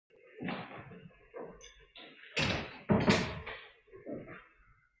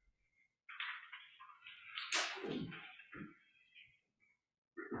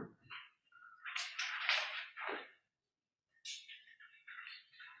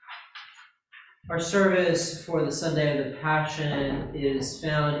Our service for the Sunday of the Passion is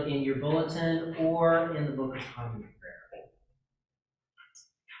found in your bulletin or in the Book of Common Prayer.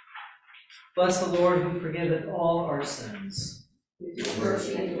 Bless the Lord who forgiveth all our sins. His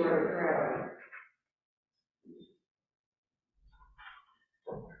mercy endureth forever.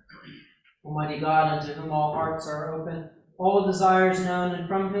 Almighty God, unto whom all hearts are open, all desires known, and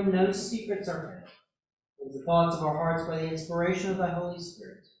from whom no secrets are hid, with the thoughts of our hearts by the inspiration of thy Holy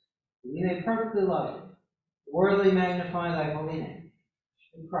Spirit, that we may perfectly love you, worthily magnify thy holy name,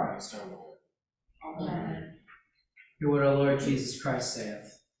 in Christ our Lord. Amen. Hear what our Lord Jesus Christ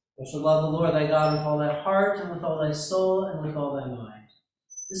saith. Thou shalt love the Lord thy God with all thy heart, and with all thy soul, and with all thy mind.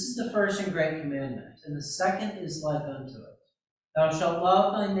 This is the first and great commandment, and the second is like unto it. Thou shalt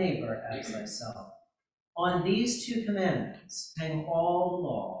love thy neighbor as thyself. On these two commandments hang all the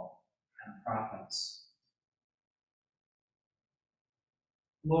law and the prophets.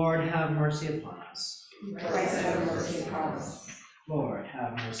 Lord, have mercy upon us. Christ, have mercy upon us. Lord,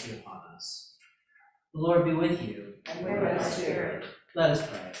 have mercy upon us. The Lord be with you. And with thy spirit. Let us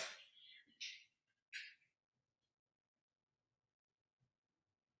pray.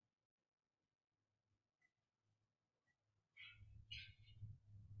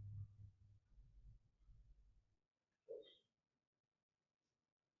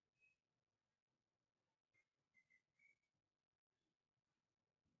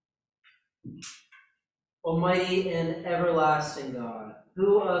 Almighty and everlasting God,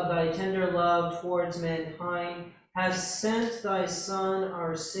 who of thy tender love towards mankind hast sent thy Son,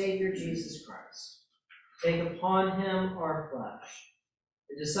 our Savior Jesus Christ, take upon him our flesh,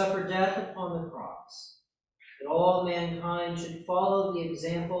 and to suffer death upon the cross, that all mankind should follow the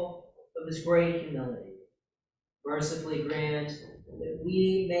example of his great humility. Mercifully grant that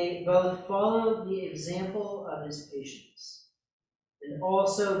we may both follow the example of his patience, and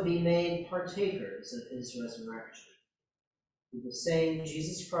also be made partakers of his resurrection. Through the same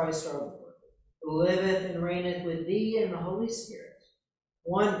Jesus Christ our Lord, who liveth and reigneth with thee in the Holy Spirit,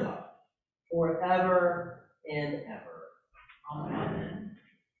 one God, forever and ever. Amen.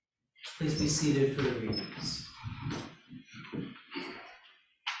 Please be seated for the readings.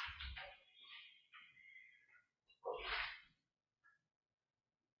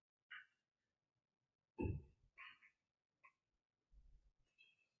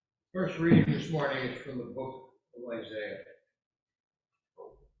 First reading this morning is from the book of Isaiah.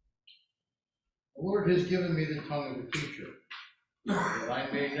 The Lord has given me the tongue of a teacher, that I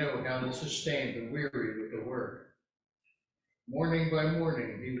may know how to sustain the weary with the word. Morning by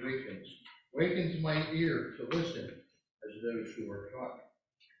morning he wakens my ear to listen as those who are taught.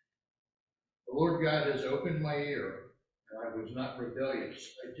 The Lord God has opened my ear, and I was not rebellious.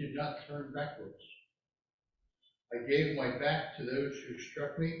 I did not turn backwards. I gave my back to those who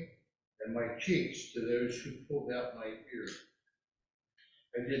struck me, and my cheeks to those who pulled out my beard.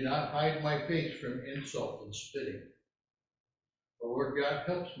 I did not hide my face from insult and spitting. The Lord God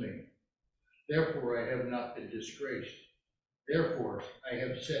helps me. Therefore I have not been disgraced. Therefore I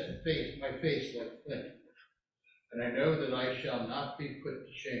have set my face like flint, and I know that I shall not be put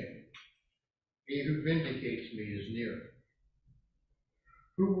to shame. He who vindicates me is near.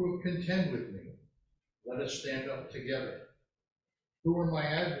 Who will contend with me? Let us stand up together. Who are my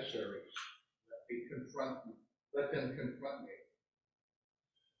adversaries? Let them confront me.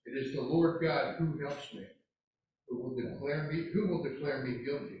 It is the Lord God who helps me, who will declare me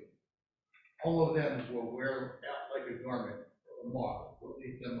guilty. All of them will wear out like a garment, a moth will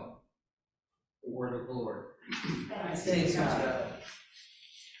eat them up. The word of the Lord. Thanks be to God.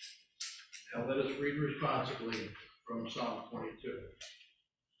 Now let us read responsibly from Psalm 22.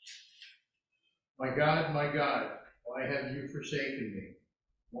 My God, why have you forsaken me?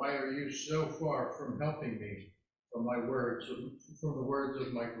 Why are you so far from helping me from the words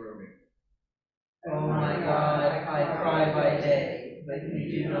of my groaning? O my God, I cry by day, but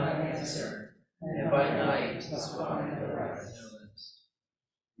you do not answer, and by night the song of the righteous.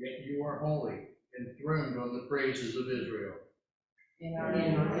 Yet you are holy, enthroned on the praises of Israel. In our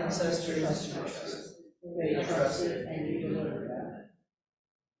ancestors' trust, they trusted, and you delivered them.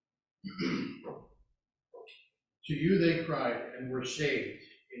 To you they cried and were saved.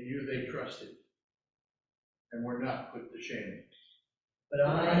 In you they trusted, and were not put to shame. But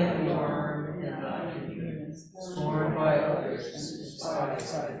I am a worm in thy communion, scorned by others and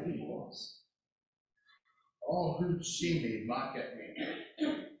despised by peoples. All who see me mock at me.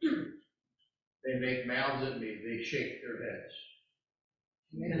 They make mouths at me, they shake their heads.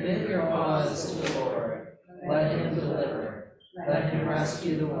 Commit your cause to the Lord, let him deliver, let him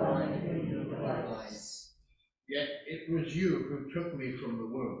rescue the one whom you delight. Yet it was you who took me from the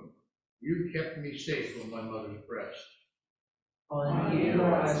womb. You kept me safe on my mother's breast. On you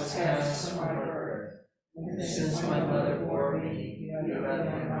I was cast from my birth, and since my mother bore me, you have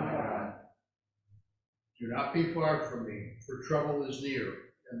been my God. Do not be far from me, for trouble is near,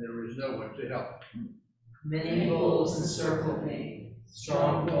 and there is no one to help. Many bulls encircled me,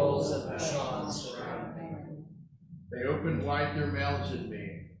 strong bulls of Bashan surround me. They opened wide their mouths at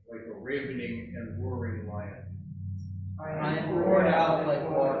me, like a ravening and roaring lion. I am poured out like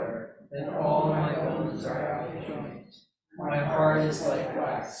water, and all my bones are out of joint. My heart is like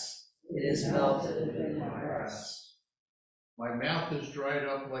wax, it is melted within my breast. My mouth is dried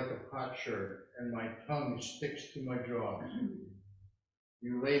up like a potsherd, and my tongue sticks to my jaws.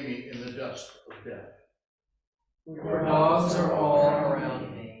 You lay me in the dust of death. For dogs are all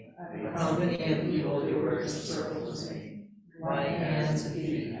around me, the company of evildoers encircles me. My hands and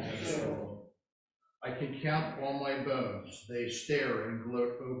feet are shriveled. I can count all my bones. They stare and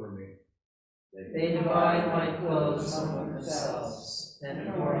gloat over me. They divide my clothes among themselves,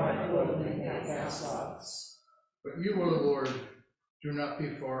 and for my clothing they cast lots. But you, O Lord, do not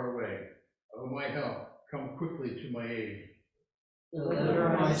be far away. O my help, come quickly to my aid. Deliver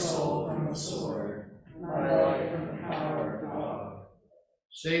my soul from the sword, my life from the power of the dog.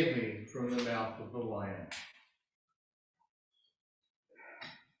 Save me from the mouth of the lion.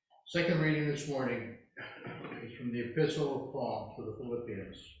 Second reading this morning is from the Epistle of Paul to the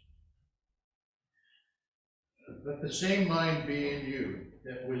Philippians. Let the same mind be in you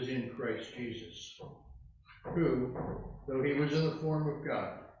that was in Christ Jesus, who, though he was in the form of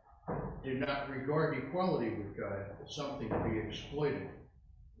God, did not regard equality with God as something to be exploited,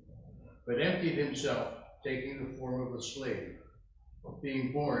 but emptied himself, taking the form of a slave,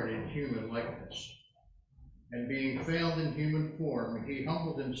 being born in human likeness. And being found in human form, he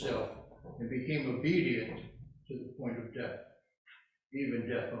humbled himself and became obedient to the point of death, even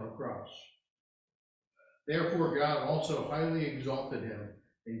death on a cross. Therefore God also highly exalted him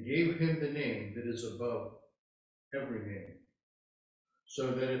and gave him the name that is above every name,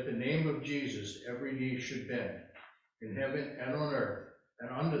 so that at the name of Jesus every knee should bend, in heaven and on earth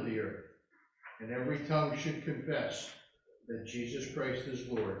and under the earth, and every tongue should confess that Jesus Christ is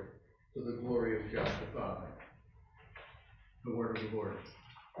Lord, to the glory of God the Father. The word of the Lord.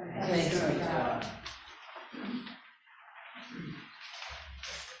 Thanks be to God.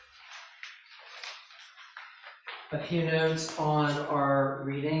 A few notes on our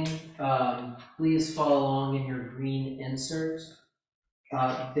reading. Please follow along in your green insert.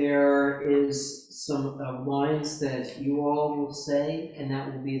 There is some lines that you all will say, and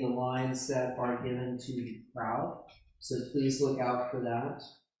that will be the lines that are given to the crowd. So please look out for that.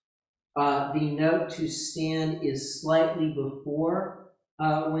 The note to stand is slightly before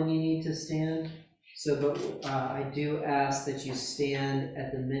when you need to stand. So, but I do ask that you stand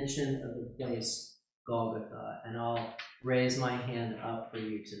at the mention of the place Golgotha, and I'll raise my hand up for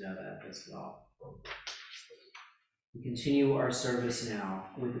you to know that as well. We continue our service now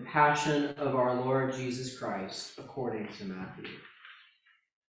with the Passion of our Lord Jesus Christ according to Matthew.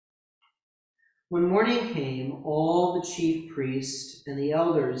 When morning came, all the chief priests and the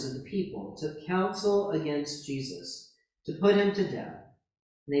elders of the people took counsel against Jesus to put him to death.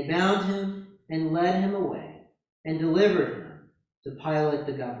 And they bound him and led him away and delivered him to Pilate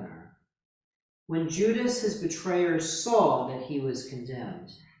the governor. When Judas, his betrayer, saw that he was condemned,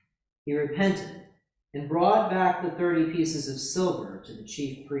 he repented and brought back the 30 pieces of silver to the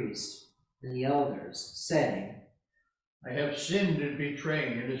chief priest and the elders, saying, I have sinned in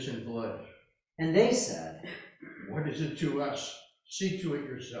betraying innocent blood. And they said, What is it to us? See to it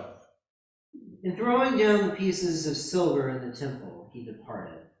yourself. And throwing down the pieces of silver in the temple, he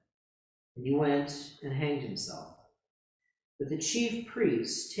departed. And he went and hanged himself. But the chief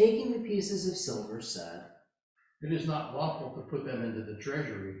priests, taking the pieces of silver, said, It is not lawful to put them into the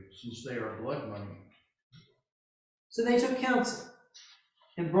treasury, since they are blood money. So they took counsel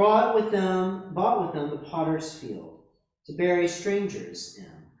and bought with them the potter's field to bury strangers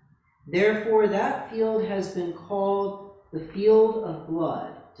in. Therefore that field has been called the field of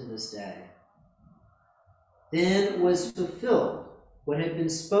blood to this day. Then was fulfilled what had been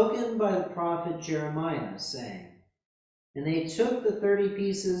spoken by the prophet Jeremiah, saying, And they took the 30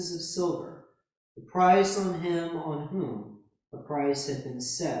 pieces of silver, the price on him on whom a price had been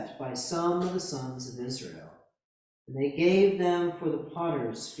set by some of the sons of Israel, and they gave them for the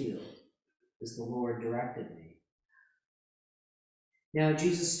potter's field, as the Lord directed me. Now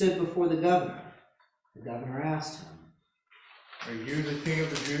Jesus stood before the governor. The governor asked him, Are you the king of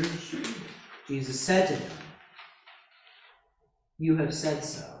the Jews? Jesus said to him, You have said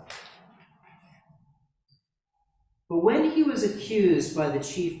so. But when he was accused by the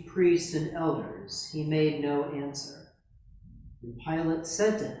chief priests and elders, he made no answer. And Pilate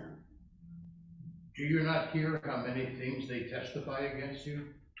said to him, Do you not hear how many things they testify against you?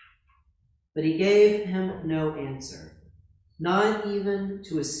 But he gave him no answer, not even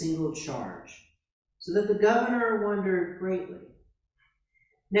to a single charge, so that the governor wondered greatly.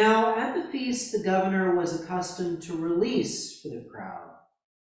 Now at the feast the governor was accustomed to release for the crowd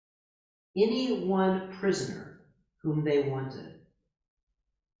any one prisoner whom they wanted.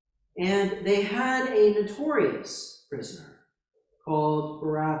 And they had a notorious prisoner called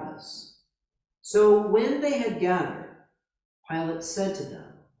Barabbas. So when they had gathered, Pilate said to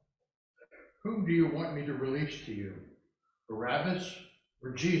them, Whom do you want me to release to you, Barabbas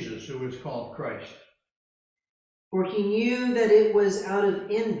or Jesus, who is called Christ? For he knew that it was out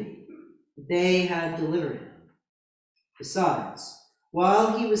of envy that they had delivered him. Besides,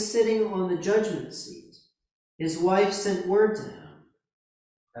 while he was sitting on the judgment seat, his wife sent word to him,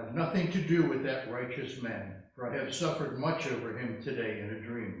 Have nothing to do with that righteous man, for I have suffered much over him today in a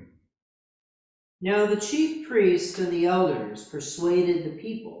dream. Now the chief priests and the elders persuaded the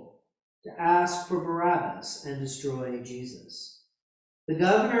people to ask for Barabbas and destroy Jesus. The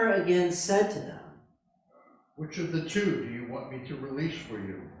governor again said to them, Which of the two do you want me to release for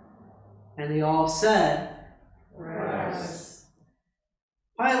you? And they all said, Barabbas.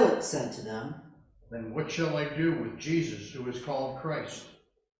 Pilate said to them, Then what shall I do with Jesus, who is called Christ?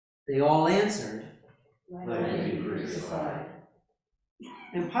 They all answered, Let him be crucified.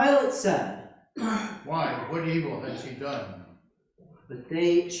 And Pilate said, Why, what evil has he done? but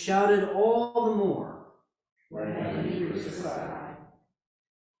they shouted all the more. Let him be crucified.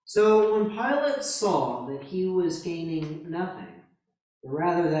 So when Pilate saw that he was gaining nothing, or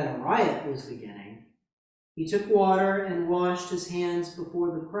rather that a riot was beginning, he took water and washed his hands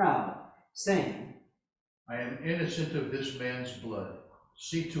before the crowd, saying, I am innocent of this man's blood.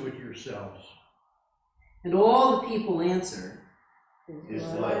 See to it yourselves. And all the people answered, His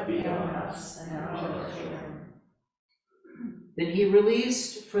blood be on us and on our children. Then he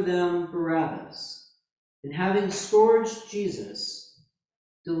released for them Barabbas, and having scourged Jesus,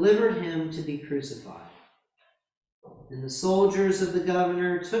 delivered him to be crucified. And the soldiers of the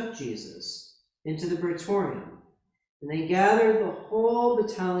governor took Jesus into the praetorium, and they gathered the whole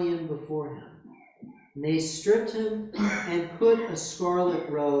battalion before him. And they stripped him and put a scarlet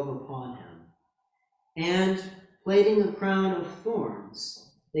robe upon him. And, plaiting a crown of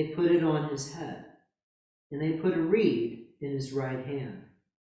thorns, they put it on his head. And they put a reed in his right hand.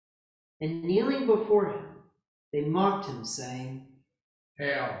 And kneeling before him, they mocked him, saying,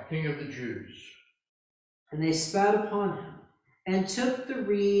 Hail, King of the Jews! And they spat upon him, and took the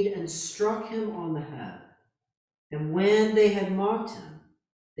reed and struck him on the head. And when they had mocked him,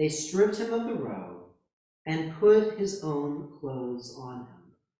 they stripped him of the robe, and put his own clothes on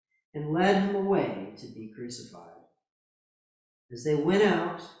him, and led him away to be crucified. As they went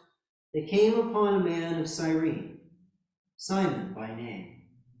out, they came upon a man of Cyrene, Simon by name.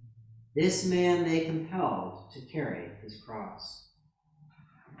 This man they compelled to carry his cross.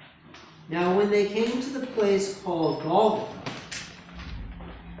 Now when they came to the place called Golgotha,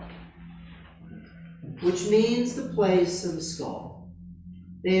 which means the place of the skull,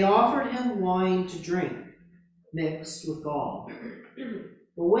 they offered him wine to drink, mixed with gall.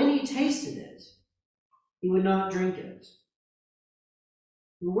 But when he tasted it, he would not drink it.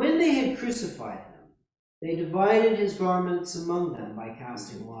 And when they had crucified him, they divided his garments among them by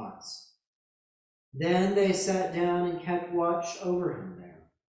casting lots. Then they sat down and kept watch over him there.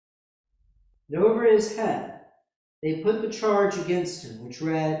 And over his head they put the charge against him, which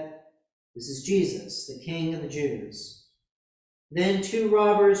read, This is Jesus, the King of the Jews. Then 2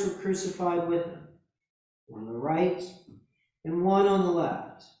 robbers were crucified with him, one on the right and one on the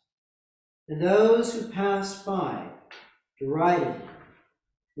left. And those who passed by derided him,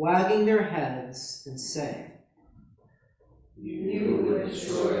 wagging their heads and saying, You would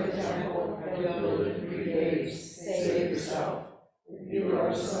destroy the temple and build it in 3 days. Save yourself. You are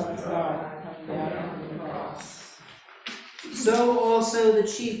the Son of God, come down from the cross. So also the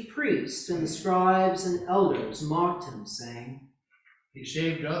chief priests and the scribes and elders mocked him, saying, He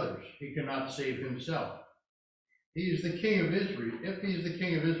saved others. He cannot save himself. He is the King of Israel. If he is the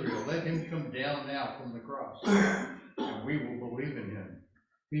King of Israel, let him come down now from the cross, and we will believe in him.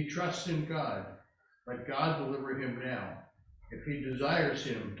 If he trusts in God, let God deliver him now, if he desires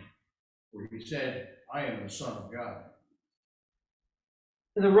him, for he said, I am the Son of God.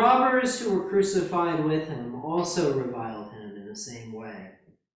 The robbers who were crucified with him also reviled him in the same way.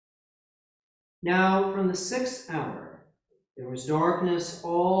 Now from the 6th hour there was darkness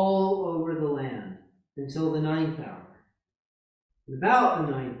all over the land until the 9th hour. And about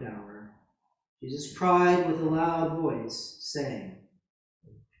the 9th hour, Jesus cried with a loud voice, saying,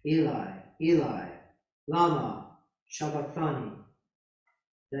 Eli, Eli, lama sabachthani.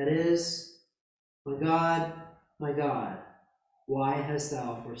 That is, my God, why hast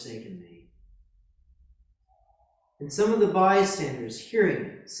thou forsaken me? And some of the bystanders, hearing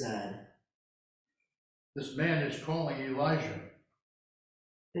it, said, This man is calling Elijah.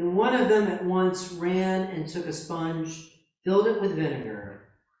 And one of them at once ran and took a sponge, filled it with vinegar,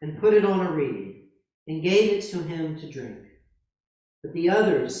 and put it on a reed, and gave it to him to drink. But the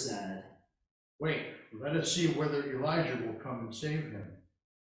others said, Wait, let us see whether Elijah will come and save him.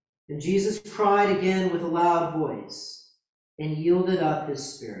 And Jesus cried again with a loud voice, and yielded up his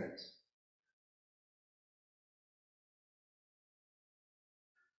spirit.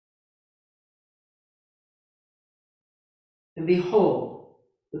 And behold,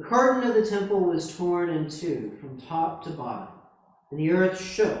 the curtain of the temple was torn in two from top to bottom, and the earth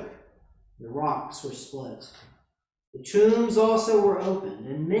shook, the rocks were split. The tombs also were opened,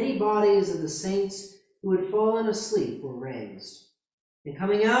 and many bodies of the saints who had fallen asleep were raised. And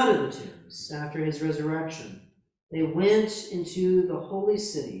coming out of the tombs after his resurrection, they went into the holy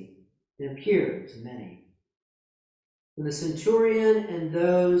city and appeared to many. When the centurion and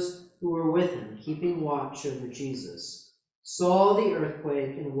those who were with him, keeping watch over Jesus, saw the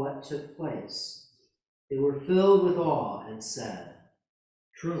earthquake and what took place, they were filled with awe and said,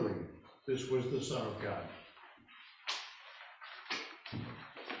 Truly, this was the Son of God.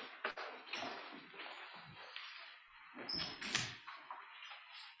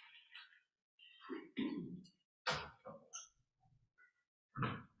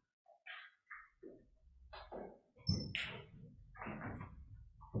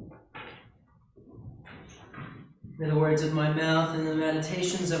 May the words of my mouth and the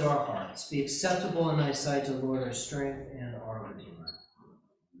meditations of our hearts be acceptable in thy sight, O Lord, our strength and our Redeemer.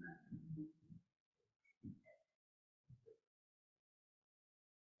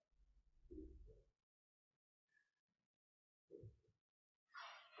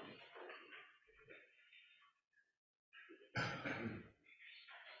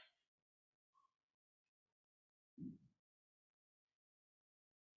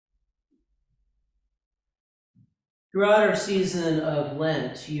 Throughout our season of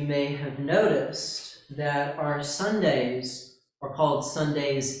Lent, you may have noticed that our Sundays are called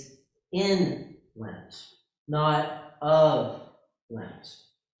Sundays in Lent, not of Lent.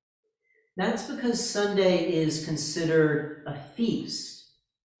 That's because Sunday is considered a feast,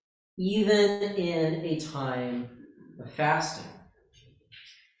 even in a time of fasting.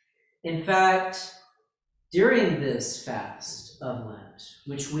 In fact, during this fast of Lent,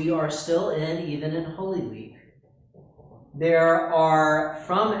 which we are still in even in Holy Week, there are,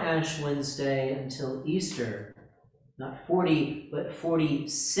 from Ash Wednesday until Easter, not 40, but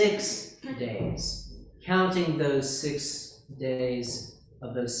 46 days, counting those 6 days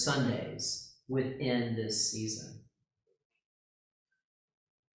of those Sundays within this season.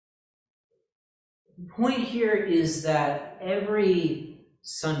 The point here is that every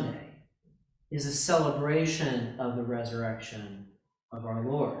Sunday is a celebration of the resurrection of our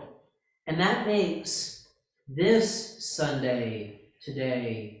Lord. And that makes this Sunday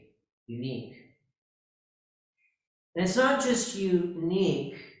today unique. And it's not just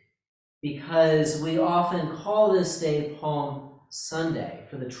unique because we often call this day Palm Sunday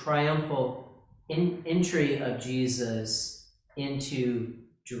for the triumphal entry of Jesus into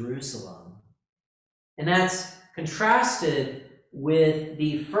Jerusalem. And that's contrasted with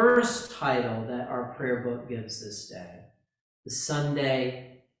the first title that our prayer book gives this day, the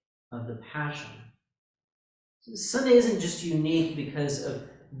Sunday of the Passion. Sunday isn't just unique because of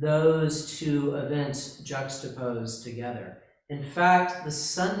those two events juxtaposed together. In fact, the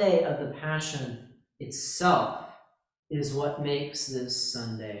Sunday of the Passion itself is what makes this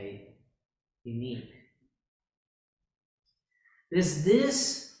Sunday unique. Because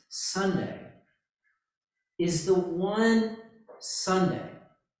this Sunday is the one Sunday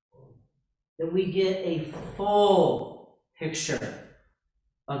that we get a full picture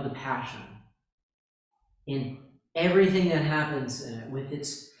of the Passion in everything that happens in it, with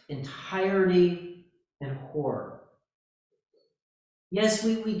its entirety and horror. Yes,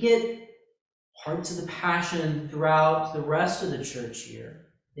 we get parts of the Passion throughout the rest of the church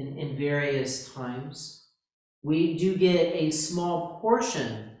year in various times. We do get a small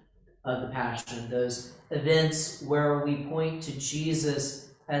portion of the Passion, those events where we point to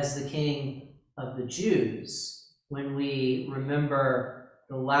Jesus as the King of the Jews, when we remember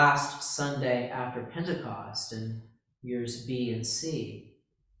the last Sunday after Pentecost in years B and C.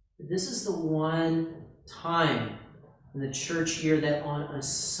 This is the one time in the church year that on a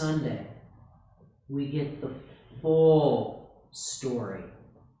Sunday we get the full story,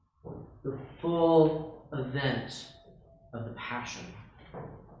 the full event of the Passion.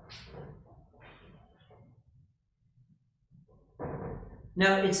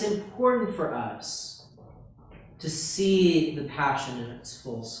 Now, it's important for us to see the Passion in its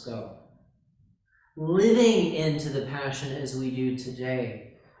full scope. Living into the Passion as we do today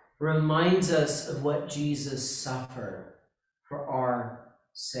reminds us of what Jesus suffered for our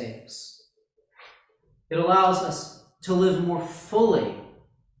sakes. It allows us to live more fully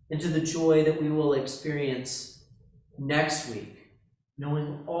into the joy that we will experience next week,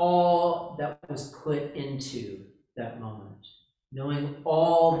 knowing all that was put into that moment, knowing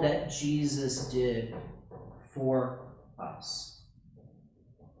all that Jesus did for us.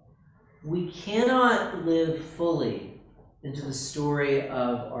 We cannot live fully into the story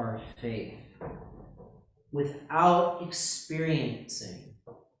of our faith without experiencing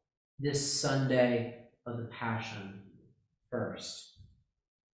this Sunday of the Passion first.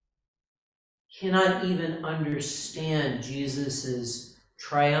 Cannot even understand Jesus'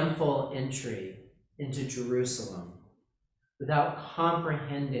 triumphal entry into Jerusalem without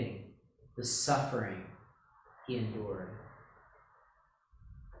comprehending the suffering he endured.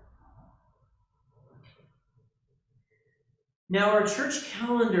 Now, our church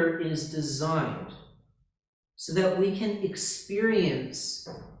calendar is designed so that we can experience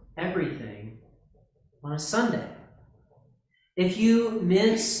everything on a Sunday. If you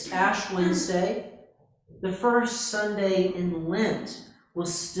miss Ash Wednesday, the first Sunday in Lent will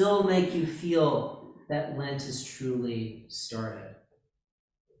still make you feel that Lent has truly started.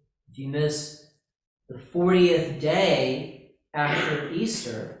 If you miss the 40th day after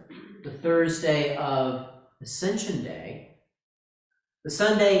Easter, the Thursday of Ascension Day, the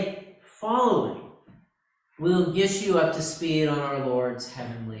Sunday following will get you up to speed on our Lord's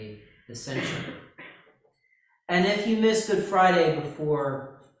heavenly ascension. And if you miss Good Friday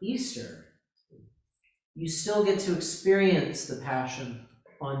before Easter, you still get to experience the Passion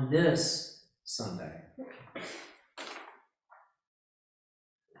on this Sunday.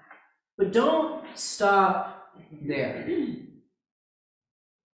 But don't stop there.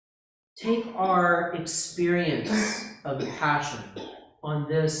 Take our experience of the Passion on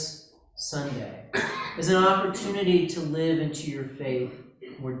this Sunday as an opportunity to live into your faith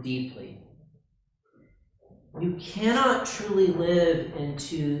more deeply. You cannot truly live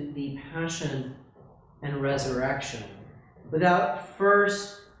into the Passion and Resurrection without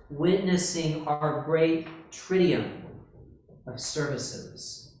first witnessing our great Triduum of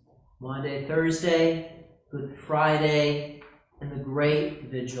services: Maundy, Thursday, Good Friday, and the great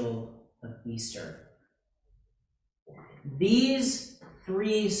Vigil of Easter. These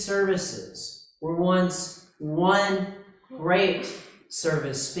three services were once one great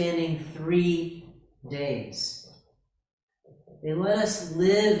service spanning 3 days. They let us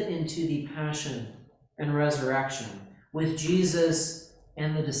live into the Passion and Resurrection with Jesus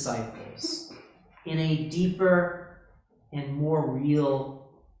and the disciples in a deeper and more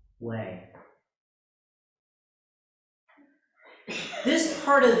real way. This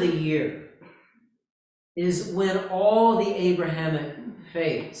part of the year is when all the Abrahamic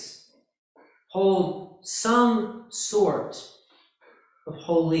faiths hold some sort of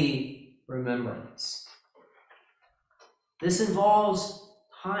holy remembrance. This involves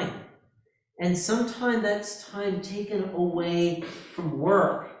time, and sometimes that's time taken away from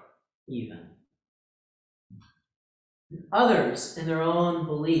work even. Others, in their own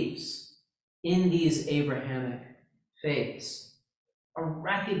beliefs in these Abrahamic faiths, are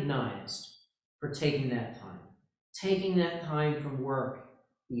recognized for taking that time from work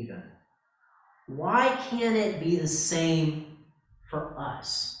even. Why can't it be the same for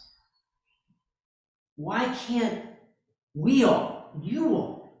us? Why can't we all, you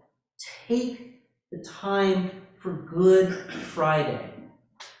all, take the time for Good Friday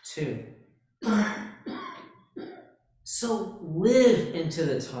too? So live into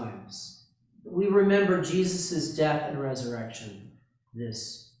the times. We remember Jesus' death and resurrection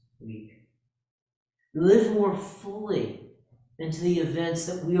this week. Live more fully into the events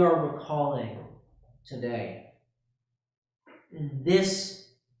that we are recalling today. In this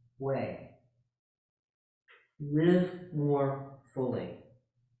way, live more fully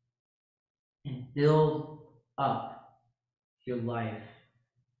and build up your life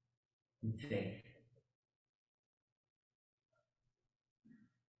in faith.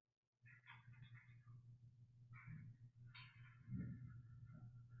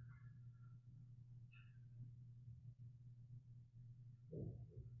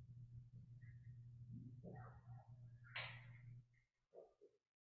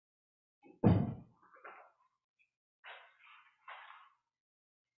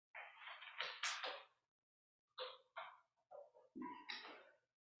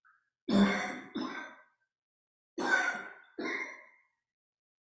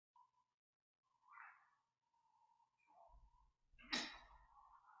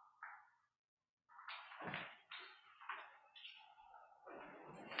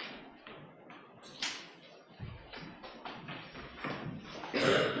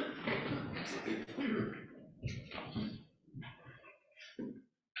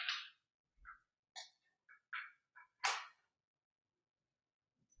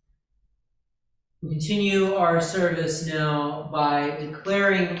 Continue our service now by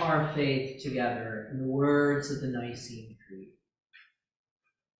declaring our faith together in the words of the Nicene Creed.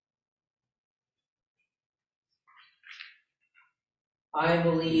 I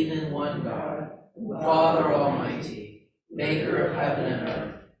believe in one God, the Father Almighty, maker of heaven and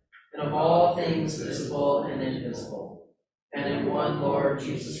earth, and of all things visible and invisible, and in one Lord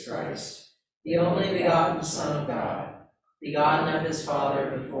Jesus Christ, the only begotten Son of God, begotten of his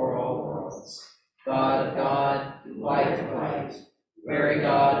Father before all worlds, God of God, light of light, very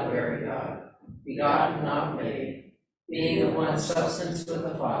God, begotten, not made, being of one substance with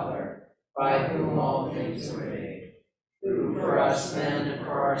the Father, by whom all things were made, who for us men and for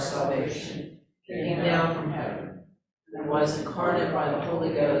our salvation came down from heaven, and was incarnate by the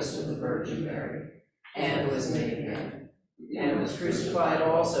Holy Ghost of the Virgin Mary, and was made man, and was crucified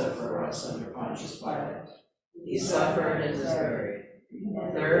also for us under Pontius Pilate. He suffered and was buried.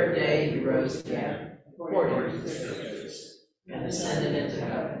 The third day he rose again, according to the Scriptures, and ascended into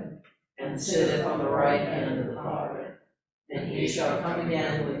heaven, and sitteth on the right hand of the Father. And he shall come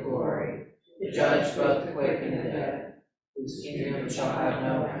again with glory, to judge both the quick and the dead, whose kingdom shall have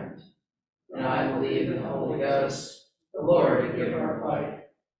no end. And I believe in the Holy Ghost, the Lord and giver of life,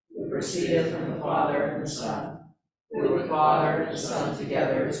 who proceedeth from the Father and the Son, who with the Father and the Son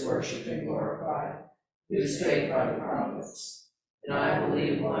together is worshipped and glorified, who spake by the prophets. And I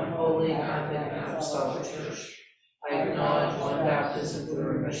believe in one holy, Catholic, and Apostolic Church. I acknowledge one baptism for the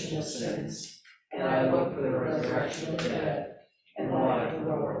remission of sins, and I look for the resurrection of the dead and the life of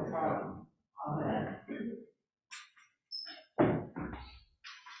the world to come. Amen.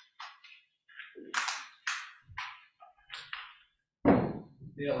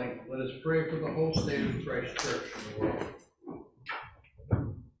 Kneeling, let us pray for the whole state of Christ Church in the world.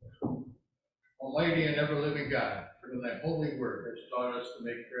 Almighty and ever-living God, for thy holy word has taught us to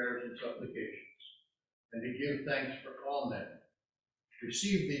make prayers and supplications, and to give thanks for all men.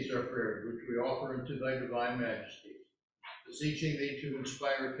 Receive these our prayers, which we offer unto thy divine majesty, beseeching thee to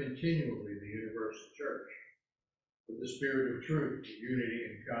inspire continually the universal church with the spirit of truth, unity,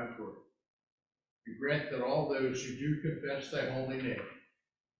 and concord. We grant that all those who do confess thy holy name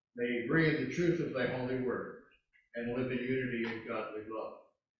may agree in the truth of thy holy word, and live in unity and godly love.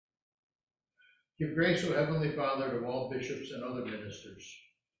 Give grace, O Heavenly Father, to all bishops and other ministers,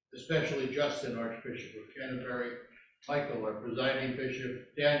 especially Justin, Archbishop of Canterbury, Michael, our presiding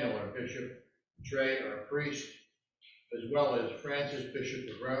bishop, Daniel, our bishop, Trey, our priest, as well as Francis, Bishop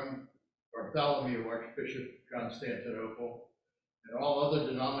of Rome, Bartholomew, Archbishop of Constantinople, and all other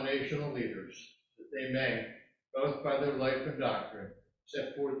denominational leaders, that they may, both by their life and doctrine,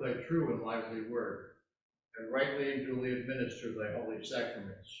 set forth thy true and lively word, and rightly and duly administer thy holy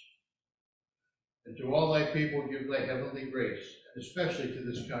sacraments. And to all thy people give thy heavenly grace, and especially to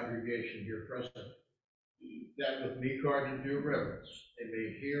this congregation here present, that with meek heart and due reverence they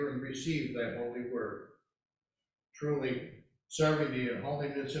may hear and receive thy holy word, truly serving thee in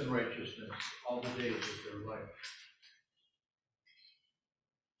holiness and righteousness all the days of their life.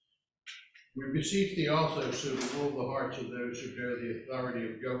 We beseech thee also so to rule the hearts of those who bear the authority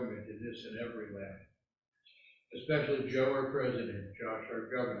of government in this and every land, especially Joe, our president, Josh,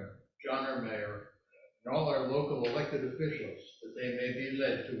 our governor, John, our mayor, and all our local elected officials, that they may be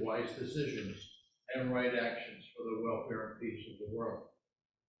led to wise decisions and right actions for the welfare and peace of the world.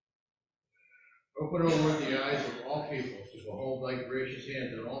 Open, O Lord, the eyes of all people to behold thy gracious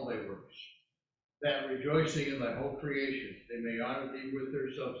hand in all thy works, that rejoicing in thy whole creation, they may honor thee with their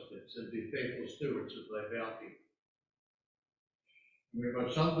substance and be faithful stewards of thy bounty. And we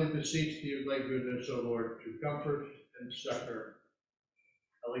most humbly beseech thee of thy goodness, O Lord, to comfort and succor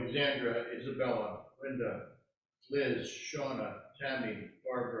Alexandra, Isabella, Linda, Liz, Shauna, Tammy,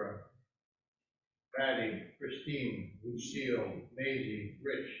 Barbara, Patty, Christine, Lucille, Maisie,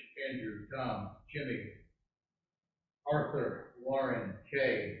 Rich, Andrew, Tom, Jimmy, Arthur, Lauren,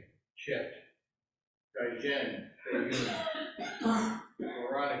 Kay, Chet, Dijen, Fayun,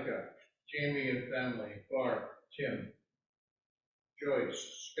 Veronica, Jamie and family, Barb, Tim,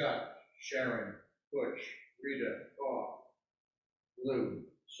 Joyce, Scott, Sharon, Butch, Rita, Paul, Lou,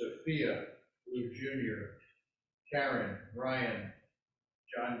 Sophia, Lou Jr., Karen, Ryan,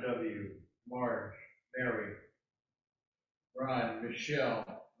 John W., Marge, Mary, Ron, Michelle,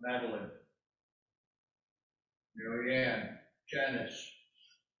 Madeline, Marianne, Janice,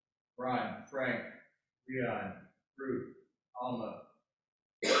 Ron, Frank, Leon, Ruth, Alma,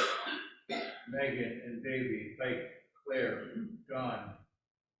 Megan and baby, Pike, Claire, Don,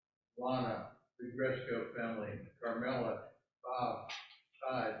 Lana, the Gresco family, Carmela, Bob,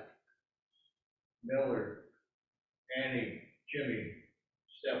 Todd, Miller, Annie, Jimmy,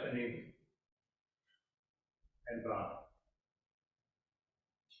 Stephanie, and bond.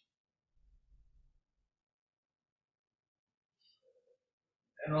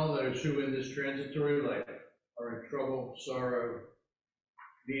 And all those who in this transitory life are in trouble, sorrow,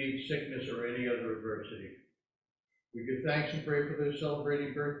 need, sickness, or any other adversity. We give thanks and pray for those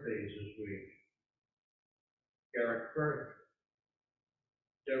celebrating birthdays this week. Garrett Firth,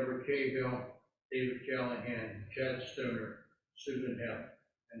 Deborah Cahill, David Callahan, Chad Stoner, Susan Hemp,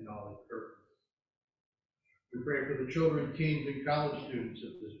 and Nolly Kirk. We pray for the children, teens, and college students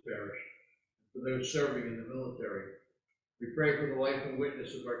of this parish, for those serving in the military. We pray for the life and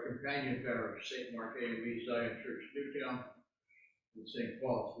witness of our companion parish, St. Mark AME Zion Church, Newtown, and St.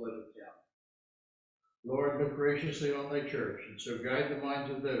 Paul's, Levittown. Lord, look graciously on thy church, and so guide the minds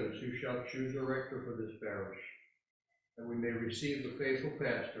of those who shall choose a rector for this parish, that we may receive a faithful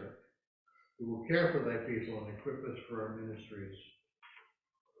pastor who will care for thy people and equip us for our ministries.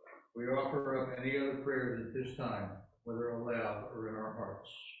 We offer up any other prayers at this time, whether aloud or in our hearts.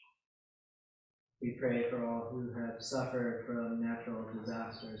 We pray for all who have suffered from natural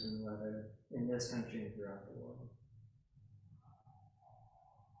disasters and weather in this country and throughout the world.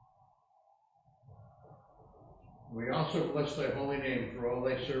 We also bless thy holy name for all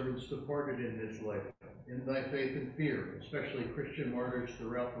thy servants departed in this life, in thy faith and fear, especially Christian martyrs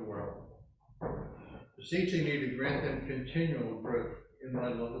throughout the world. Beseeching thee to grant them continual growth in thy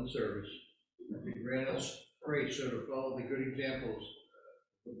love and service, and to grant us grace so to follow the good examples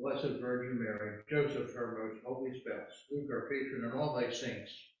of the Blessed Virgin Mary, Joseph, her most holy spouse, Luke, our patron, and all thy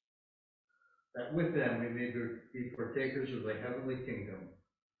saints, that with them we may be partakers of thy heavenly kingdom.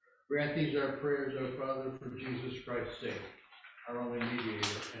 Grant these our prayers, O Father, for Jesus Christ's sake, our only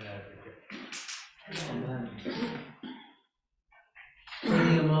mediator and advocate. Amen.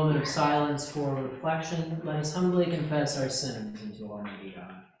 Taking a moment of silence for reflection, let us humbly confess our sins unto Almighty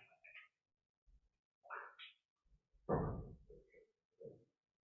God.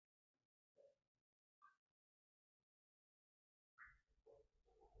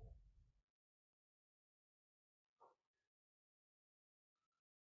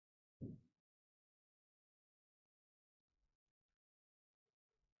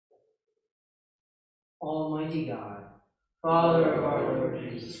 Almighty God, Father of our Lord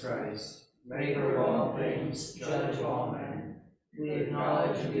Jesus Christ, maker of all things, judge of all men, we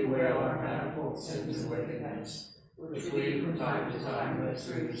acknowledge and bewail our manifold sins and wickedness, which we from time to time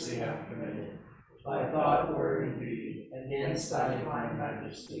most grievously have committed, by thought, word, and deed, against thy divine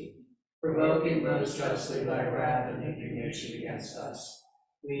majesty, provoking most justly thy wrath and indignation against us.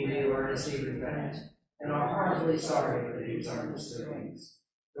 We do earnestly repent, and are heartily sorry for these our misdoings.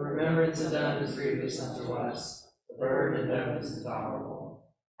 The remembrance of them is grievous unto us, the burden of them is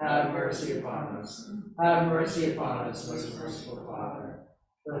intolerable. Have mercy upon us. Have mercy upon us, most merciful Father.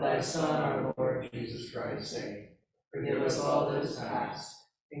 For thy Son, our Lord Jesus Christ's sake, forgive us all those past,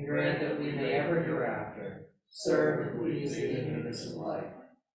 and grant that we may ever hereafter serve and please thee in newness of life,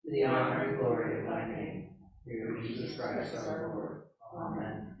 to the honor and glory of thy name, through Jesus Christ our Lord.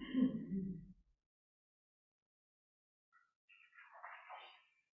 Amen.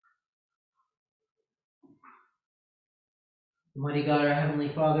 Almighty God, our Heavenly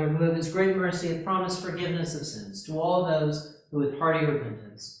Father, who of his great mercy hath promised forgiveness of sins to all those who with hearty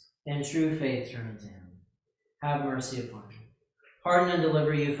repentance and true faith turn unto him, have mercy upon you. Pardon and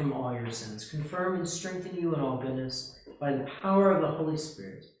deliver you from all your sins. Confirm and strengthen you in all goodness by the power of the Holy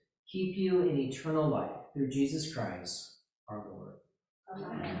Spirit. Keep you in eternal life through Jesus Christ, our Lord.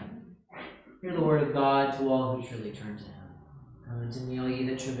 Amen. Hear the word of God to all who truly turn to him. Come unto me, all ye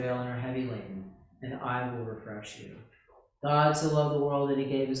that travail and are heavy laden, and I will refresh you. God so loved the world that he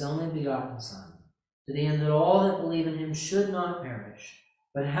gave his only begotten Son, to the end that all that believe in him should not perish,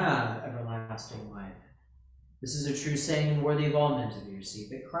 but have everlasting life. This is a true saying and worthy of all men to be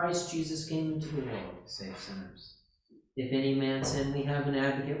received, that Christ Jesus came into the world to save sinners. If any man sin, we have an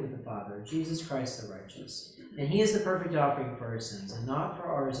advocate with the Father, Jesus Christ the righteous. And he is the perfect offering for our sins, and not for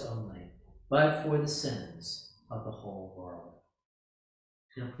ours only, but for the sins of the whole world.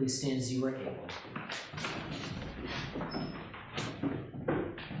 Now please stand as you are able.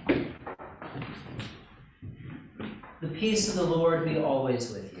 The peace of the Lord be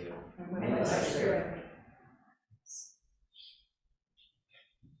always with you. And with thy spirit.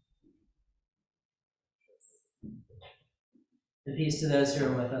 And peace to those who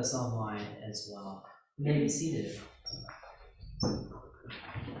are with us online as well. You may be seated.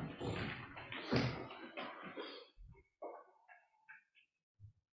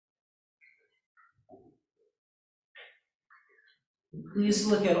 Please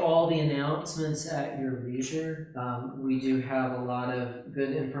look at all the announcements at your leisure. We do have a lot of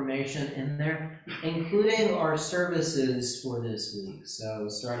good information in there, including our services for this week. So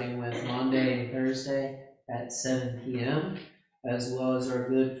starting with Monday and Thursday at 7 p.m., as well as our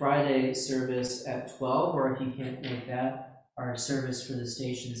Good Friday service at 12, or if you can't make that, our service for the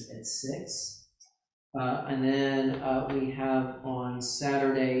stations at 6. And then we have on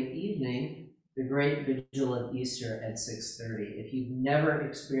Saturday evening, the Great Vigil of Easter at 6:30. If you've never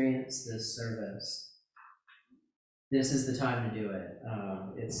experienced this service, this is the time to do it.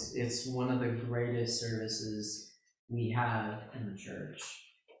 It's one of the greatest services we have in the church.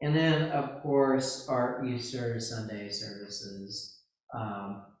 And then, of course, our Easter Sunday services.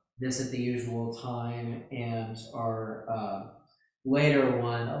 This at the usual time, and our later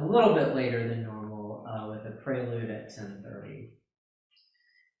one, a little bit later than normal, with a prelude at 10:30.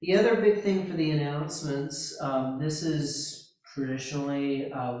 The other big thing for the announcements, this is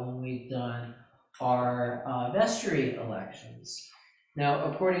traditionally when we've done our vestry elections. Now,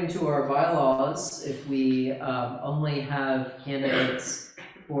 according to our bylaws, if we only have candidates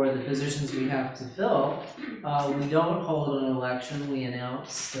for the positions we have to fill, we don't hold an election, we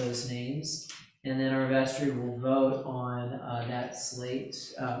announce those names, and then our vestry will vote on that slate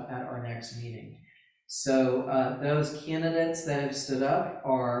at our next meeting. So those candidates that have stood up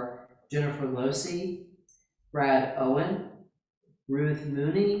are Jennifer Losey, Brad Owen, Ruth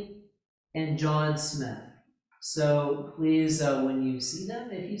Mooney, and John Smith. So please, when you see them,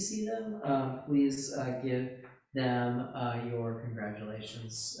 if you see them, please give them your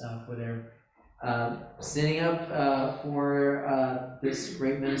congratulations for their standing up for this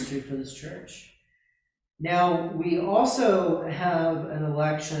great ministry for this church. Now, we also have an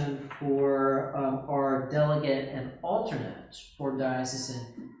election for our delegate and alternate for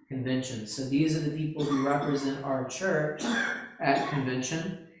diocesan convention. So these are the people who represent our church at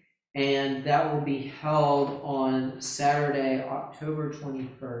convention, and that will be held on Saturday, October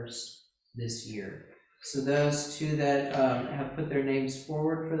 21st this year. So those two that have put their names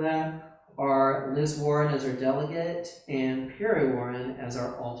forward for that are Liz Warren as our delegate and Perry Warren as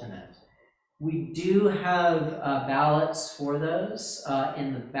our alternate. We do have ballots for those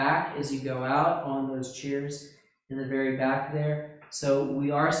in the back as you go out on those chairs in the very back there. So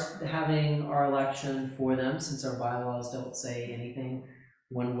we are having our election for them, since our bylaws don't say anything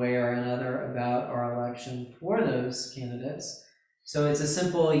one way or another about our election for those candidates. So it's a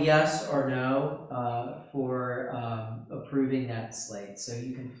simple yes or no for approving that slate. So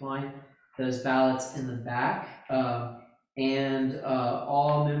you can find those ballots in the back. And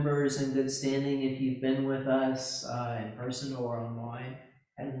all members in good standing, if you've been with us in person or online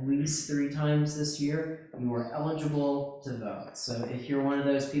at least 3 times this year, you are eligible to vote. So if you're one of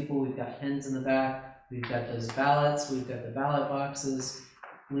those people, we've got pins in the back, we've got those ballots, we've got the ballot boxes.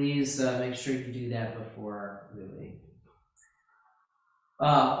 Please make sure you do that before we leave.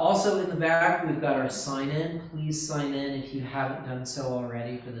 Also in the back, we've got our sign-in. Please sign in if you haven't done so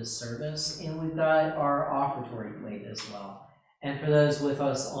already for this service. And we've got our offertory plate as well. And for those with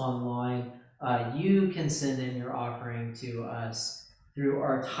us online, you can send in your offering to us through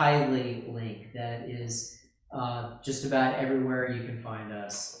our Tidely link that is just about everywhere you can find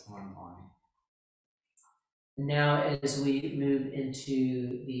us online. Now, as we move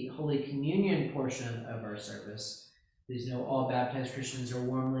into the Holy Communion portion of our service, please know all baptized Christians are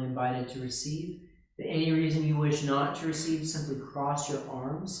warmly invited to receive. If for any reason you wish not to receive, simply cross your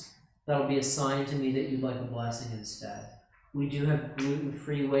arms. That'll be a sign to me that you'd like a blessing instead. We do have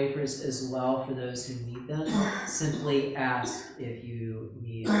gluten-free wafers as well for those who need them. Simply ask if you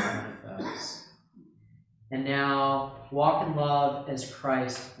need one of those. And now, walk in love as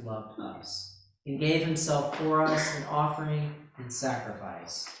Christ loved us and gave himself for us an offering and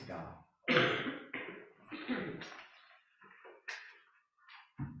sacrifice to God.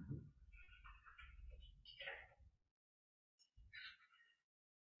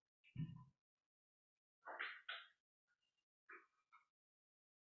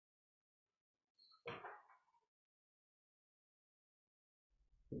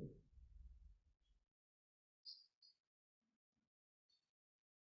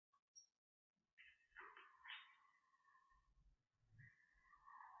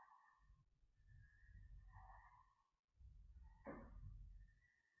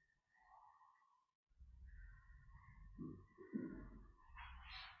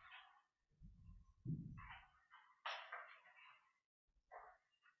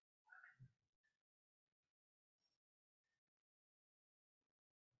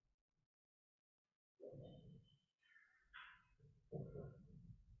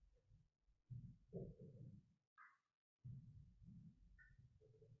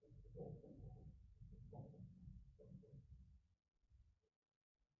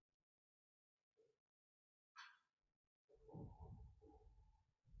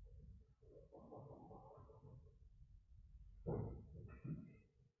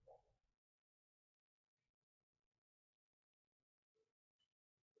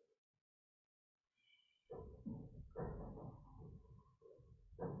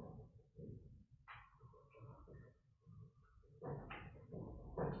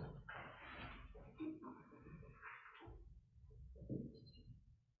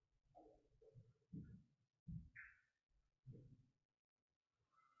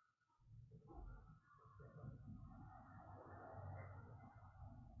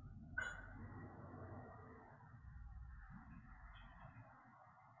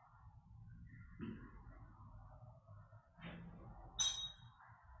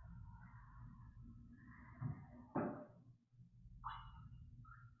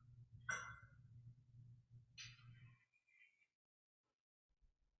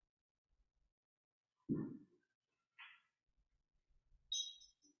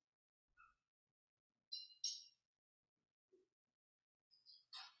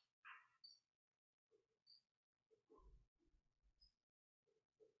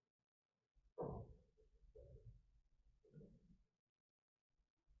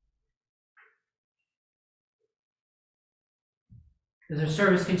 As our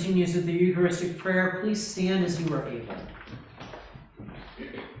service continues with the Eucharistic prayer, please stand as you are able.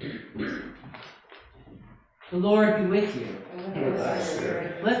 The Lord be with you. And with thy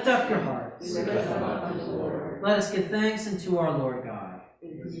spirit. Lift up your hearts. We lift them up to the Lord. Let us give thanks unto our Lord God.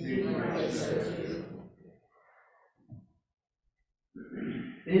 It is indeed right so to do.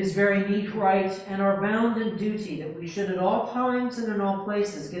 It is very meet, right, and our bounden duty that we should at all times and in all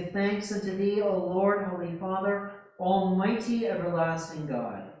places give thanks unto thee, O Lord, Holy Father, Almighty, everlasting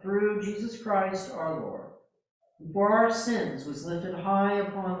God, through Jesus Christ our Lord, who for our sins was lifted high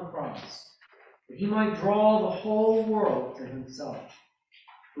upon the cross, that he might draw the whole world to himself,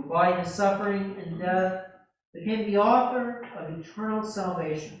 who by his suffering and death became the author of eternal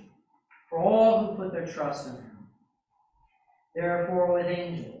salvation for all who put their trust in him. Therefore, with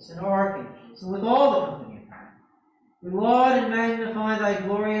angels and archangels, and with all the company of heaven, we laud and magnify thy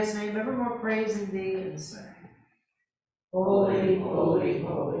glorious name, evermore praising thee and saying, Holy, holy,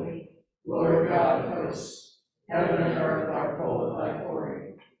 holy, Lord God of hosts, heaven and earth are full of thy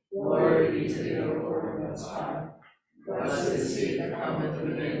glory. Glory be to thee, O Lord Most High. Blessed is he that cometh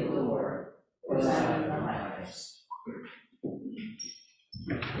in the name of the Lord. Hosanna in the highest.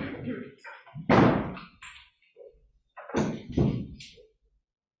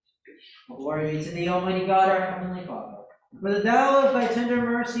 Glory be to thee, Almighty God, our heavenly Father. For that thou of thy tender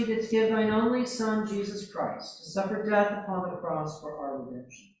mercy didst give thine only Son, Jesus Christ, to suffer death upon the cross for our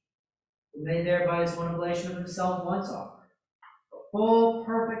redemption, who made thereby his one oblation of himself once offered, a full,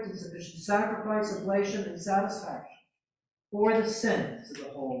 perfect, and sufficient sacrifice, oblation, and satisfaction for the sins of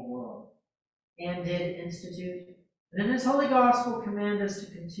the whole world, and did institute, and in his holy gospel command us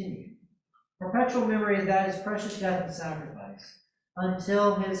to continue, perpetual memory of that his precious death and sacrifice,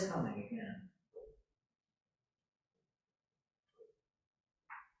 until his coming again.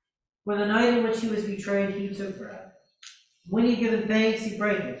 For the night in which he was betrayed, he took bread. When he had given thanks, he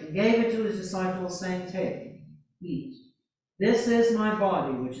brake it, and gave it to his disciples, saying, Take, eat. This is my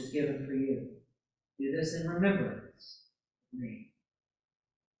body, which is given for you. Do this in remembrance of me.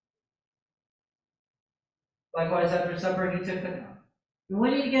 Likewise, after supper, he took the cup. And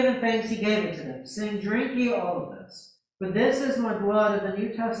when he had given thanks, he gave it to them, saying, Drink ye all of this. For this is my blood of the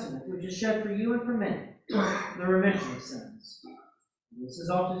New Testament, which is shed for you and for many, for the remission of sins. And this as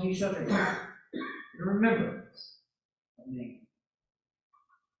often as ye shall drink it, in remembrance of me.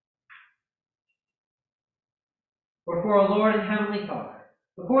 For our Lord and Heavenly Father,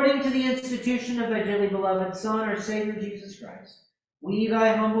 according to the institution of thy dearly beloved Son, our Savior Jesus Christ, we,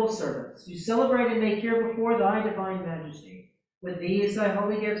 thy humble servants, do celebrate and make here before thy divine majesty, with these thy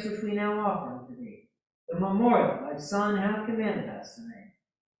holy gifts which we now offer unto thee, the memorial thy Son hath commanded us to make,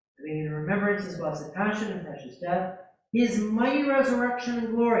 having in remembrance his blessed passion and precious death, his mighty resurrection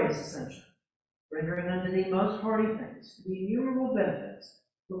and glorious ascension, rendering unto thee most hearty thanks for the innumerable benefits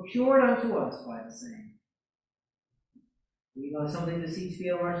procured unto us by the same. We know something to beseech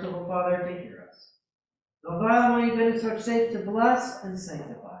thee, O merciful Father, to hear us. O thy almighty goodness, vouchsafe to bless and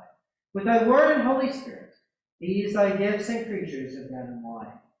sanctify, with thy word and Holy Spirit, these thy gifts and creatures of bread and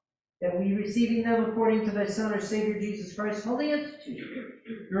wine, that we, receiving them according to thy Son, our Savior Jesus Christ, holy instituted,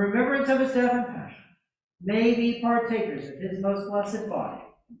 in remembrance of his death and passion, may be partakers of his most blessed body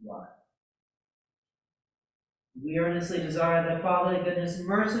and blood. We earnestly desire thy Fatherly goodness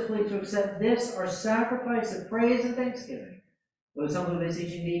mercifully to accept this, our sacrifice of praise and thanksgiving, those humbly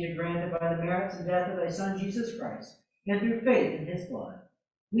beseeching thee to grant it by the merits and death of thy Son, Jesus Christ, and through faith in his blood,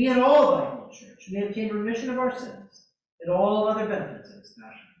 we and all thy whole church may obtain remission of our sins and all other benefits of his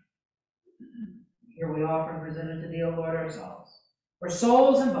passion. Here we offer and present unto thee, O Lord, ourselves, our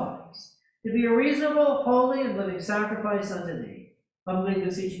souls and bodies, to be a reasonable, holy, and living sacrifice unto thee, humbly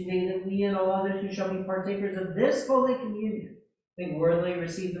beseeching thee that we and all others who shall be partakers of this holy communion may worthily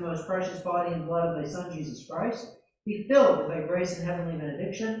receive the most precious body and blood of thy Son, Jesus Christ, be filled with thy grace and heavenly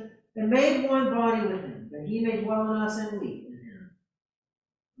benediction, and made one body with him, that he may dwell in us and we in him.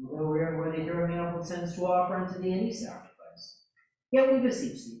 Although we are worthy through our manifold sins to offer unto thee any sacrifice, yet we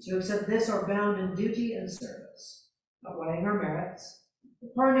beseech thee to accept this our bounden duty and service, not weighing our merits,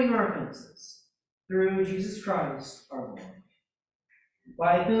 but pardoning our offenses, through Jesus Christ our Lord,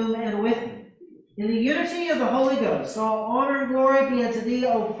 by whom and with him, in the unity of the Holy Ghost, all honor and glory be unto thee,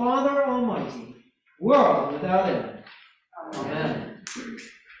 O Father Almighty, world without end. Amen.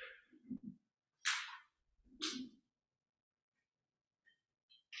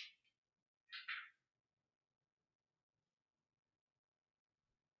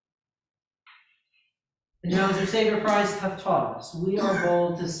 And now, as our Savior Christ hath taught us, we are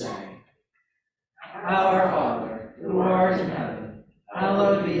bold to say, Our Father, who art in heaven,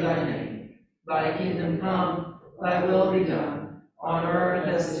 hallowed be thy name. Thy kingdom come, thy will be done, on earth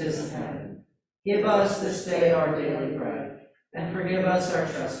as it is in heaven. Give us this day our daily bread, and forgive us our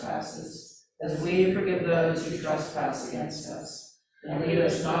trespasses, as we forgive those who trespass against us. And lead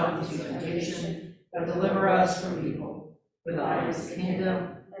us not into temptation, but deliver us from evil. For thine is the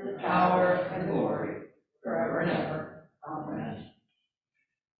kingdom, and the power, and the glory, forever and ever. Amen.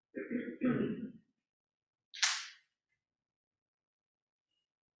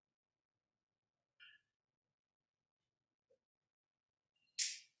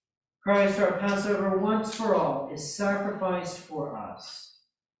 Christ, our Passover, once for all, is sacrificed for us.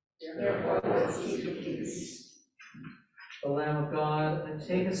 Therefore, let us keep the peace. O Lamb of God, that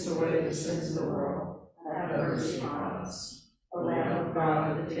takest away the sins of the world, Have mercy on us. O Lamb of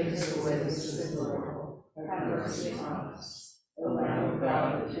God, that takest away the sins of the world, Have mercy on us. O Lamb of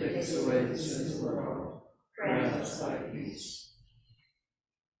God, that takest away the sins of the world, grant us thy peace.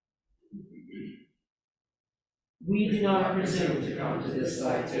 We do not presume to come to this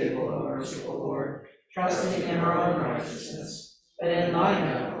thy table, O merciful Lord, trusting in our own righteousness, but in thy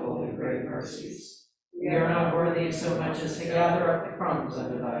manifold and great mercies. We are not worthy so much as to gather up the crumbs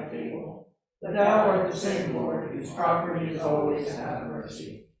under thy table. But thou art the same Lord, whose property is always to have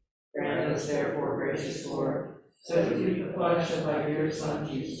mercy. Grant us therefore, gracious Lord, so to eat the flesh of thy dear Son,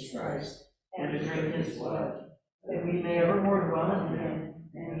 Jesus Christ, and to drink his blood, that we may evermore dwell in him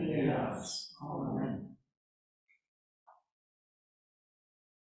and he in us. Amen.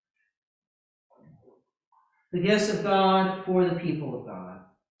 The gifts of God for the people of God.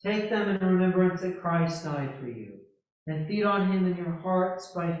 Take them in remembrance that Christ died for you, and feed on him in your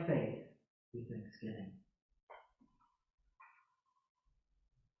hearts by faith with thanksgiving.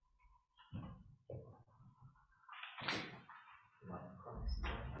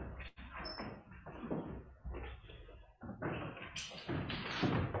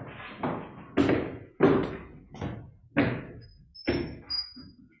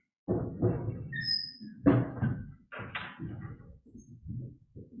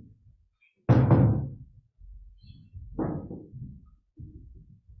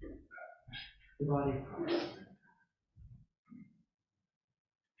 The body of Christ.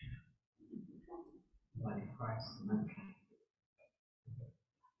 The body of Christ.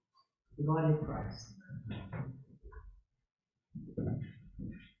 The body of Christ.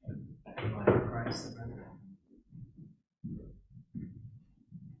 The body of Christ.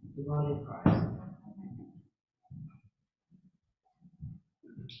 The body of Christ.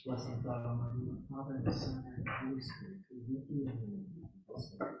 Blessed God Almighty, the Father, the Son, and the Holy Spirit, who with you and in the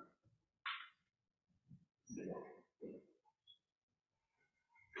Spirit.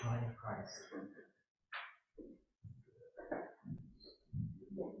 Body of Christ.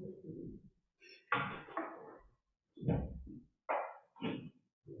 The body of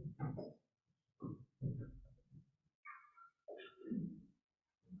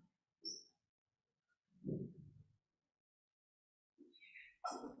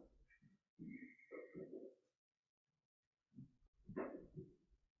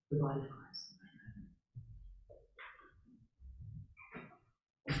Christ. The body of Christ.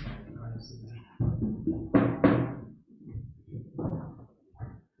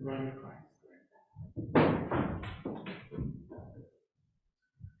 The body of Christ.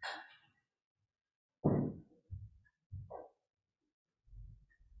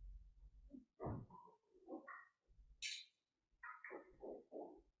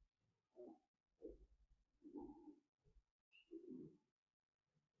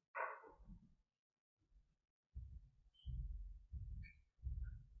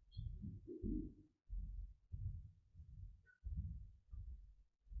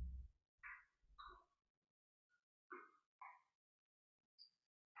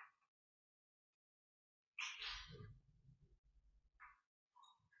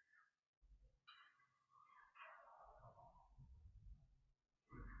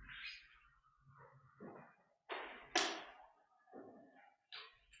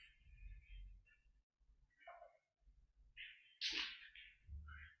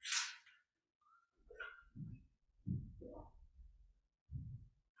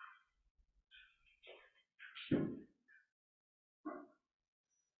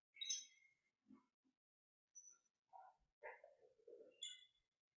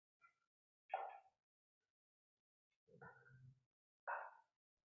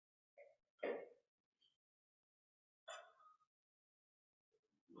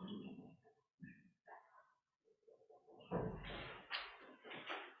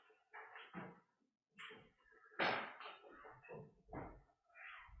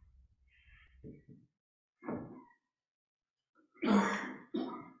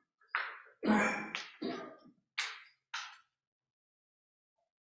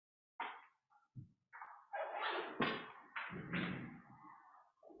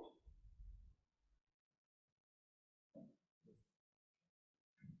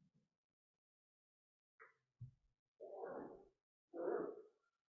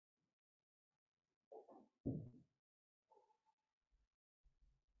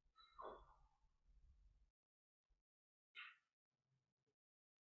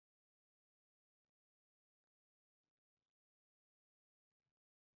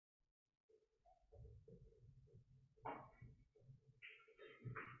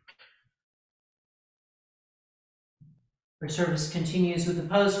 Our service continues with the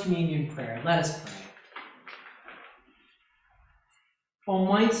post-communion prayer. Let us pray.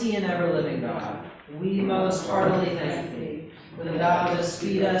 Almighty and ever-living God, we most heartily thank Thee that Thou dost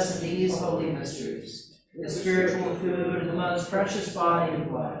feed us in these holy mysteries, the spiritual food and the most precious body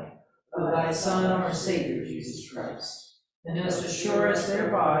and blood of Thy Son, our Savior, Jesus Christ, and dost assure us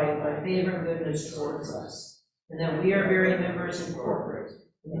thereby Thy favor and goodness towards us, and that we are very members incorporate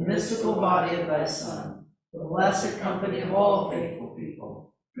in the mystical body of Thy Son, the blessed company of all faithful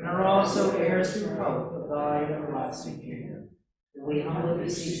people, and are also heirs through hope of Thy everlasting kingdom. And we humbly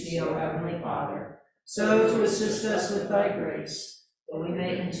beseech Thee, O Heavenly Father, so to assist us with Thy grace, that we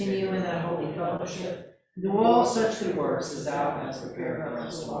may continue in that holy fellowship, and do all such good works as Thou hast prepared for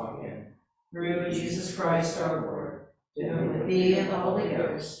us to walk in. Through Jesus Christ our Lord, to whom with Thee and the Holy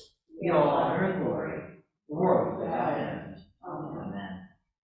Ghost be all honor and glory, the world without end. Amen.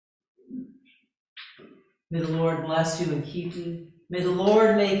 May the Lord bless you and keep you. May the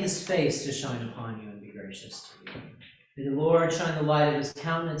Lord make His face to shine upon you and be gracious to you. May the Lord shine the light of His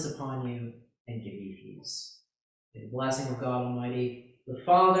countenance upon you and give you peace. May the blessing of God Almighty, the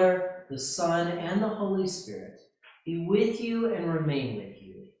Father, the Son, and the Holy Spirit be with you and remain with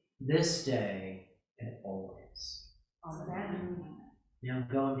you this day and always. Amen. Now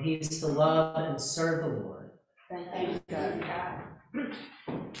go in peace to love and serve the Lord. Thank you, God.